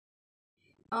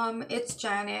It's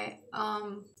Janet.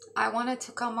 I wanted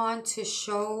to come on to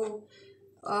show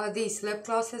these lip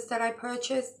glosses that I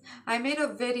purchased. I made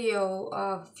a video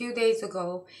a few days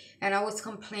ago and I was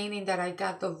complaining that I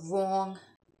got the wrong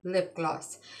lip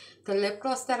gloss. The lip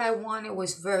gloss that I wanted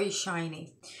was very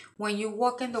shiny. When you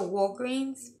walk in the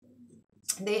Walgreens,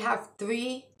 they have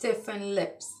three different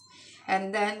lips.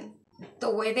 And then the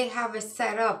way they have it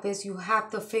set up is you have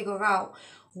to figure out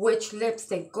which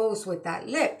lipstick goes with that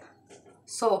lip.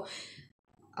 So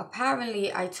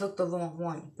apparently I took the wrong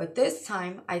one, but this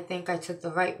time I think I took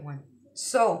the right one.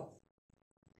 So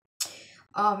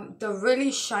the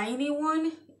really shiny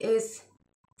one is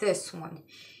this one.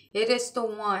 It is the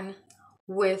one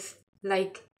with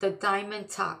like the diamond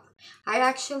top. I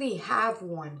actually have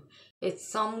one. It's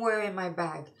somewhere in my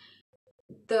bag.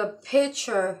 The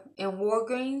picture in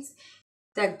Walgreens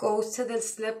that goes to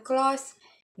this lip gloss,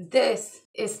 this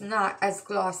is not as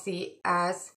glossy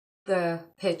as the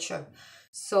picture.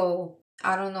 So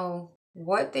I don't know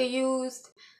what they used.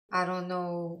 I don't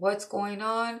know what's going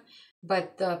on.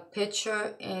 But the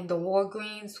picture in the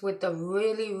Walgreens with the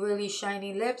really, really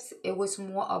shiny lips, it was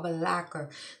more of a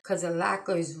lacquer. Because the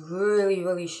lacquer is really,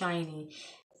 really shiny.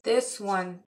 This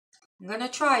one, I'm going to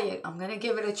try it. I'm going to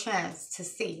give it a chance to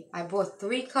see. I bought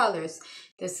three colors.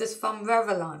 This is from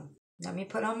Revlon. Let me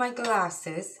put on my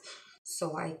glasses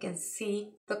so I can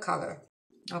see the color.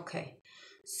 Okay.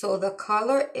 So the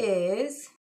color is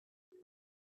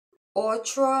it's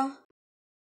Ultra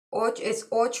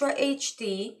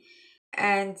HD,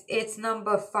 and it's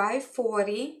number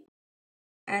 540,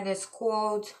 and it's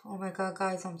called, oh my God,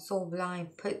 guys, I'm so blind,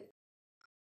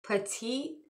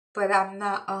 Petite, but I'm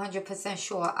not 100%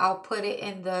 sure. I'll put it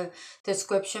in the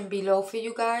description below for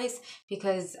you guys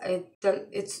because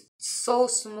it's so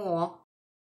small,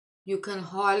 you can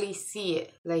hardly see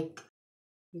it, like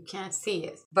you can't see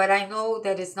it, but I know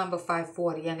that it's number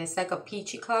 540 and it's like a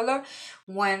peachy color.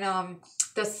 When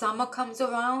the summer comes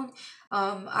around,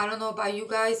 I don't know about you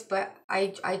guys, but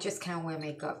I just can't wear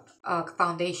makeup,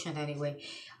 foundation anyway.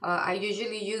 I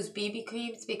usually use BB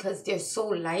creams because they're so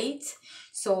light.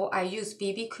 So I use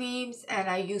BB creams and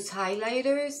I use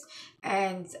highlighters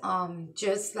and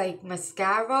just like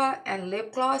mascara and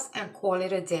lip gloss and call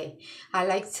it a day. I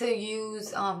like to use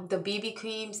the BB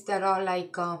creams that are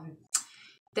like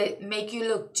that make you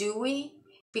look dewy,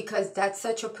 because that's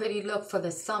such a pretty look for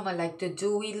the summer, like the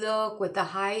dewy look with the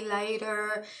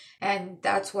highlighter, and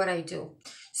that's what I do.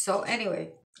 So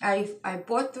anyway, I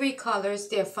bought three colors.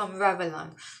 They're from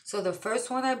Revlon. So the first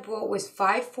one I bought was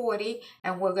 540,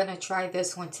 and we're gonna try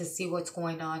this one to see what's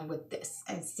going on with this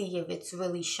and see if it's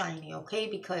really shiny, okay?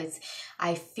 Because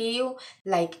I feel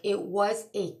like it was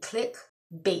a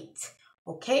clickbait,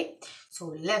 okay?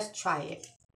 So let's try it.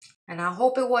 And I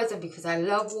hope it wasn't, because I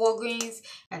love Walgreens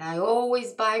and I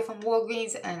always buy from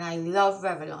Walgreens and I love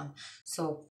Revlon.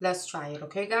 So let's try it,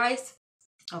 okay, guys?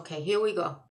 Okay, here we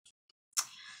go.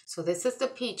 So this is the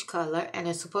peach color and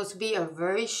it's supposed to be a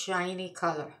very shiny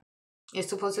color. It's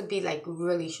supposed to be like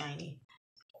really shiny.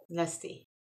 Let's see.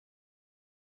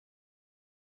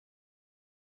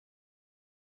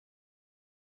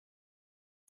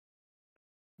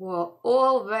 Well,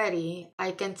 already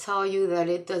I can tell you that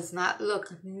it does not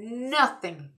look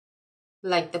nothing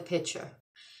like the picture.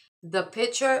 The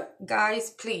picture,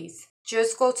 guys, please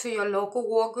just go to your local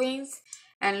Walgreens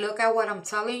and look at what I'm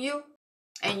telling you,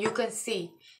 and you can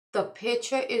see the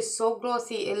picture is so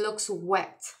glossy it looks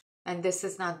wet, and this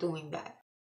is not doing that.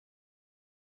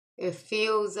 It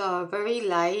feels very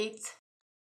light,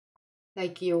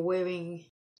 like you're wearing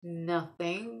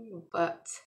nothing, but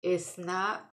it's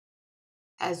not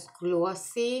as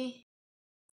glossy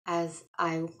as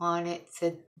I want it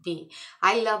to be.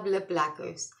 I love lip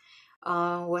lacquers.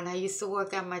 When I used to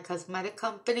work at my cosmetic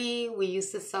company, we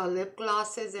used to sell lip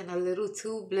glosses in a little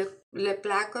tube lip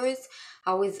lacquers.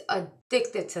 I was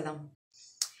addicted to them.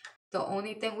 The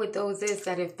only thing with those is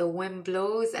that if the wind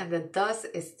blows and the dust,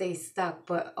 it stays stuck.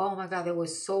 But oh my God, it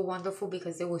was so wonderful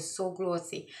because it was so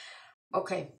glossy.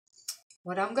 Okay,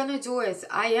 what I'm going to do is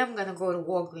I am going to go to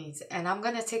Walgreens and I'm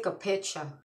going to take a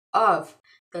picture of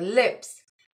the lips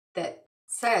that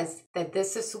says that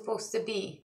this is supposed to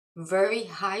be very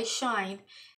high shine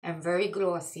and very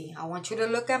glossy. I want you to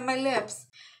look at my lips,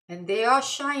 and they are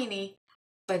shiny,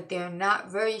 but they're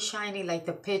not very shiny like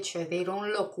the picture. They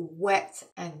don't look wet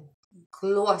and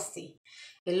glossy.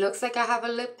 It looks like I have a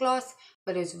lip gloss,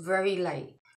 but it's very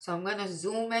light. So I'm going to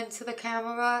zoom into the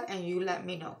camera and you let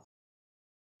me know.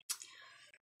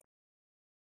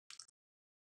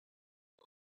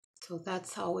 So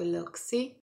that's how it looks.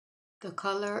 See? The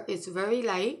color is very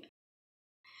light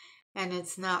and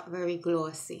it's not very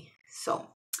glossy.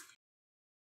 So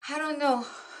I don't know.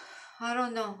 I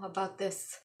don't know about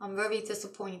this. I'm very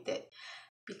disappointed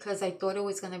because I thought it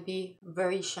was going to be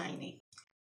very shiny.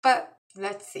 But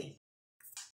let's see.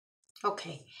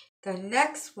 Okay, the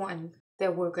next one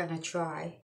that we're going to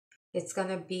try, it's going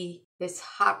to be this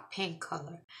hot pink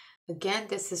color. Again,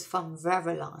 this is from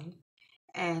Revlon.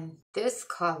 And this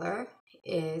color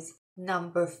is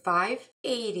number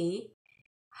 580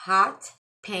 Hot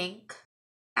Pink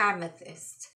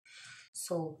Amethyst.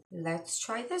 So let's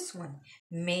try this one.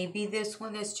 Maybe this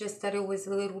one is just that it was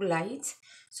a little light,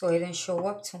 so it didn't show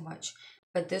up too much.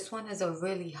 But this one is a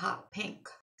really hot pink.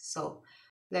 So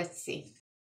let's see.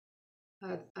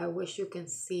 I wish you can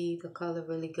see the color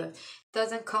really good.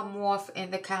 Doesn't come off in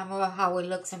the camera how it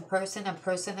looks in person. In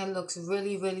person, it looks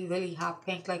really, really, really hot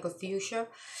pink, like a fuchsia.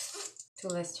 So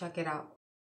let's check it out.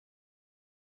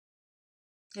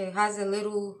 It has a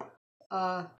little,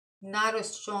 not a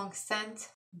strong scent,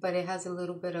 but it has a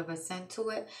little bit of a scent to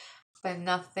it, but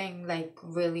nothing like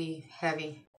really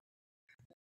heavy.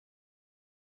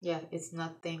 Yeah, it's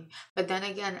nothing. But then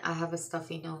again, I have a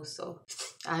stuffy nose, so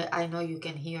I know you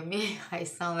can hear me. I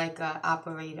sound like an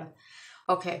operator.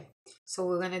 Okay, so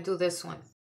we're gonna do this one,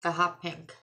 the hot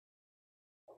pink.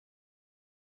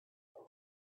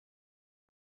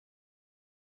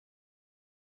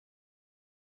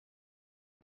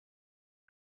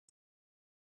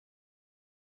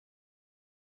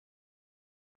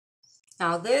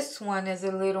 Now this one is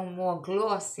a little more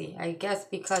glossy, I guess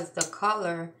because the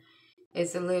color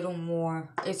is a little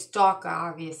more, it's darker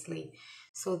obviously.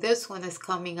 So this one is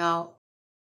coming out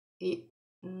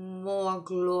more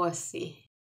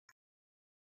glossy.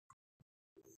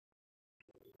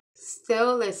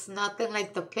 Still, it's nothing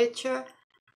like the picture,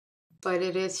 but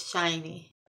it is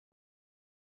shiny.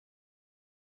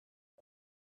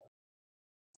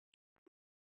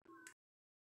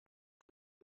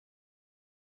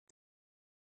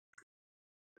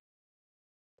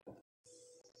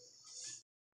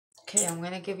 Okay, I'm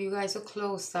gonna give you guys a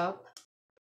close-up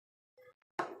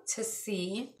to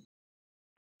see.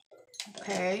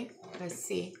 Okay, let's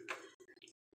see.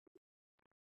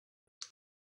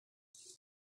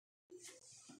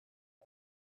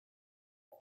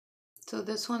 So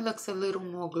this one looks a little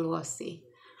more glossy.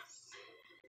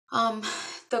 Um,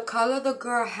 the color the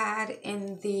girl had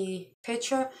in the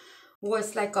picture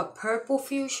was like a purple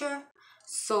fuchsia.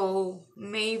 So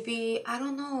maybe, I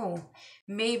don't know,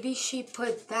 maybe she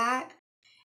put that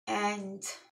and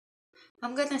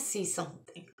I'm gonna see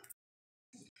something.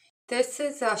 This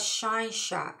is a Shine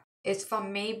Shot. It's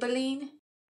from Maybelline.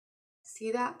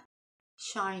 See that?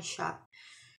 Shine Shot.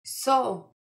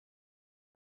 So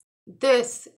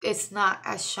this is not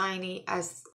as shiny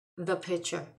as the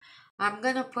picture. I'm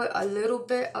gonna put a little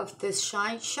bit of this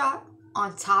Shine Shot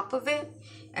on top of it,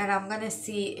 and I'm gonna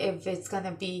see if it's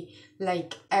gonna be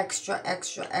like extra,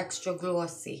 extra, extra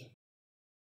glossy.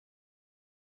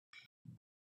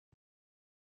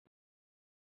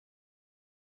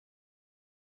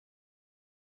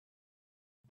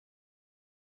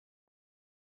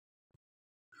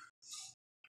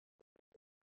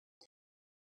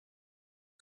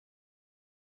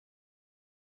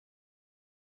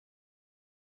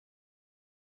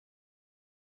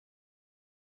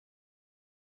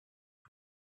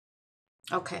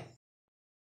 Okay,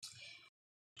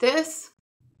 this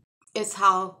is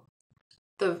how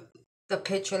the the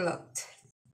picture looked.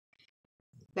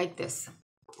 Like this.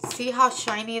 See how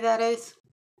shiny that is?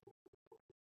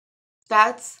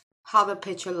 That's how the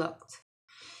picture looked.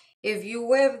 If you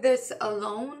wear this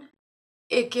alone,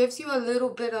 it gives you a little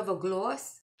bit of a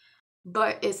gloss,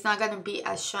 but it's not going to be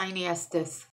as shiny as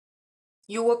this.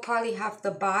 You will probably have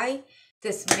to buy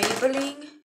this Maybelline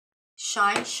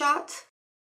Shine Shot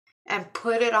and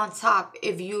put it on top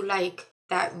if you like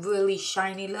that really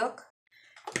shiny look,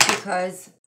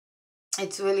 because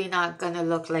it's really not going to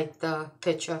look like the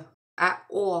picture at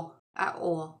all, at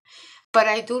all. But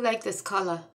I do like this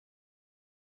color.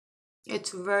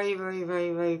 It's very, very,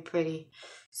 very, very pretty.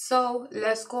 So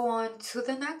let's go on to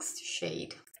the next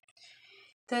shade.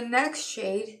 The next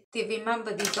shade,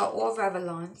 remember these are all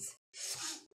Revlons.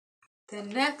 The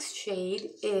next shade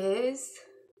is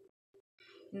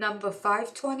number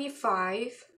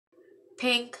 525,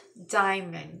 Pink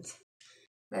Diamond.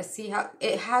 Let's see how,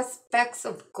 it has specks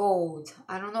of gold.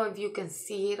 I don't know if you can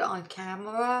see it on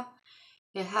camera.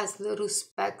 It has little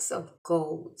specks of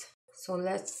gold. So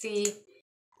let's see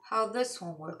how this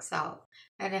one works out.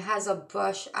 And it has a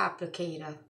brush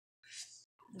applicator.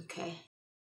 Okay.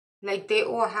 Like they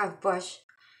all have brush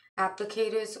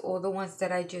applicators, all the ones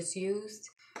that I just used.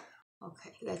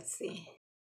 Okay, let's see.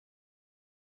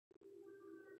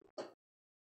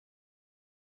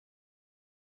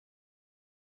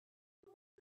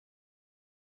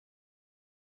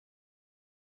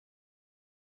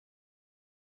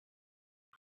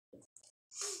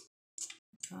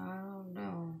 I don't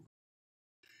know.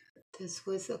 This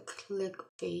was a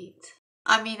clickbait.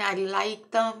 I mean, I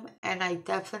like them and I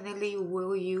definitely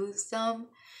will use them,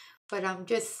 but I'm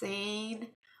just saying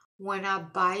when I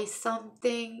buy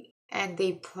something and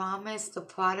they promise the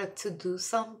product to do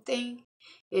something,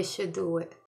 it should do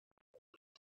it.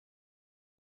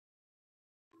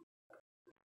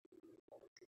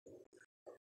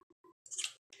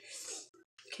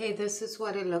 Okay, this is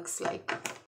what it looks like.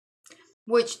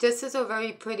 Which this is a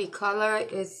very pretty color.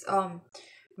 It's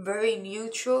very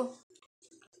neutral.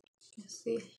 Let's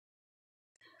see.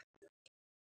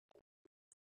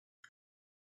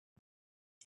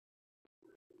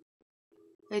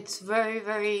 It's very,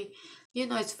 very,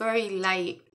 it's very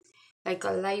light, like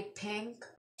a light pink.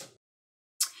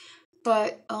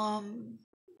 But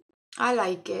I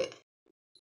like it.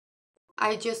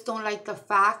 I just don't like the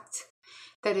fact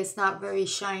that it's not very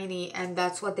shiny, and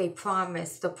that's what they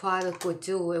promised the product would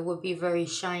do. It would be very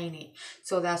shiny.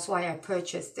 So that's why I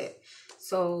purchased it.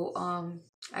 So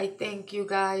I think you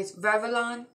guys,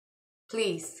 Revlon,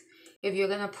 please, if you're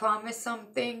gonna promise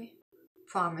something,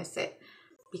 promise it.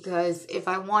 Because if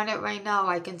I want it right now,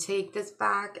 I can take this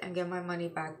back and get my money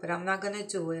back. But I'm not gonna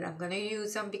do it. I'm gonna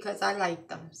use them because I like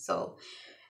them. So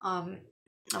I'm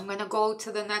gonna go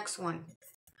to the next one.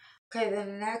 Okay, the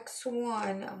next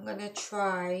one I'm gonna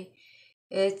try.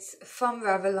 It's from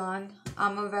Revlon.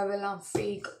 I'm a Revlon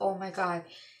freak. Oh my god.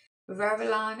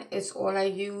 Revlon is all I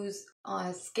use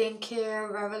on skincare,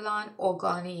 Revlon or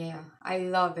Garnier. I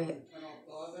love it.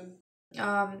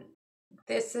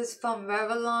 This is from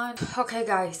Revlon. Okay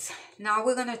guys, now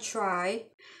we're gonna try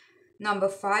number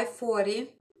 540,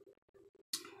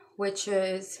 which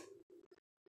is,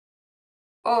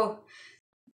 oh,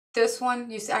 this one,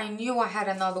 you see, I knew I had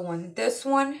another one. This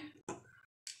one,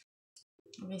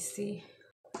 let me see.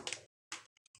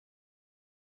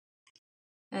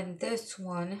 And this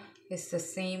one is the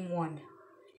same one.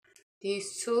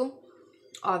 These two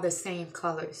are the same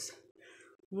colors.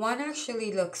 One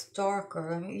actually looks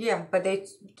darker. I mean, yeah, but they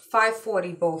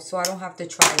 540 both, so I don't have to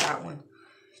try that one.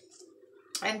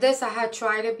 And this, I had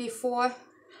tried it before.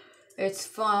 It's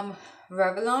from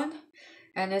Revlon,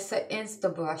 and it's an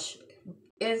Insta blush.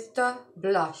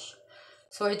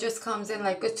 So it just comes in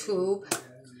like a tube,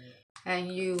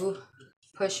 and you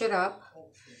push it up,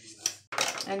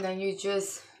 and then you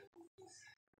just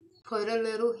put a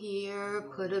little here,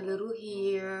 put a little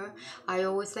here. I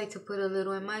always like to put a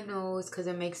little in my nose because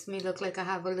it makes me look like I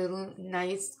have a little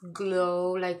nice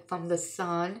glow, like from the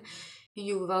sun.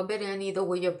 You rub it in either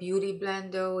with your beauty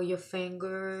blender or your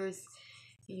fingers.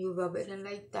 You rub it in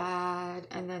like that,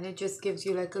 and then it just gives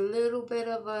you like a little bit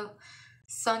of a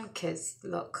sun-kissed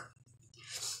look.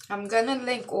 I'm gonna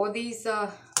link all these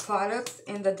products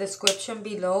in the description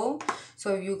below.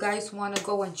 So if you guys want to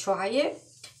go and try it,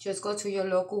 just go to your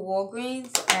local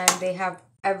Walgreens and they have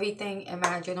everything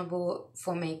imaginable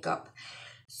for makeup.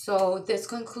 So this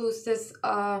concludes this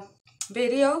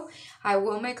video. I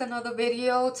will make another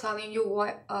video telling you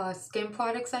what skin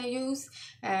products I use,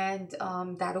 and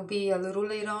that'll be a little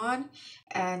later on.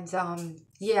 And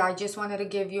yeah, I just wanted to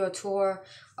give you a tour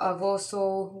of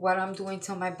also what I'm doing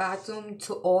to my bathroom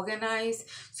to organize,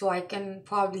 so I can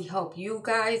probably help you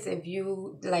guys if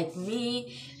you like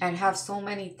me and have so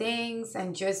many things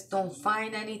and just don't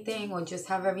find anything or just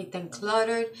have everything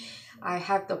cluttered. I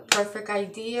have the perfect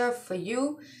idea for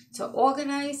you to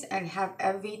organize and have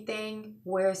everything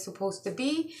where it's supposed to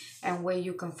be and where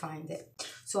you can find it.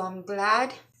 So I'm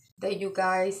glad that you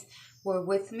guys were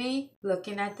with me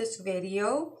looking at this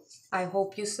video. I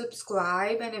hope you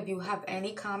subscribe, and if you have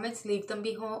any comments, leave them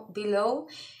below,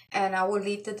 and I will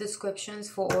leave the descriptions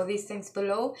for all these things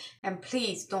below. And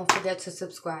please don't forget to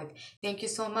subscribe. Thank you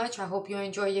so much. I hope you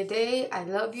enjoy your day. I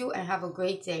love you and have a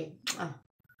great day.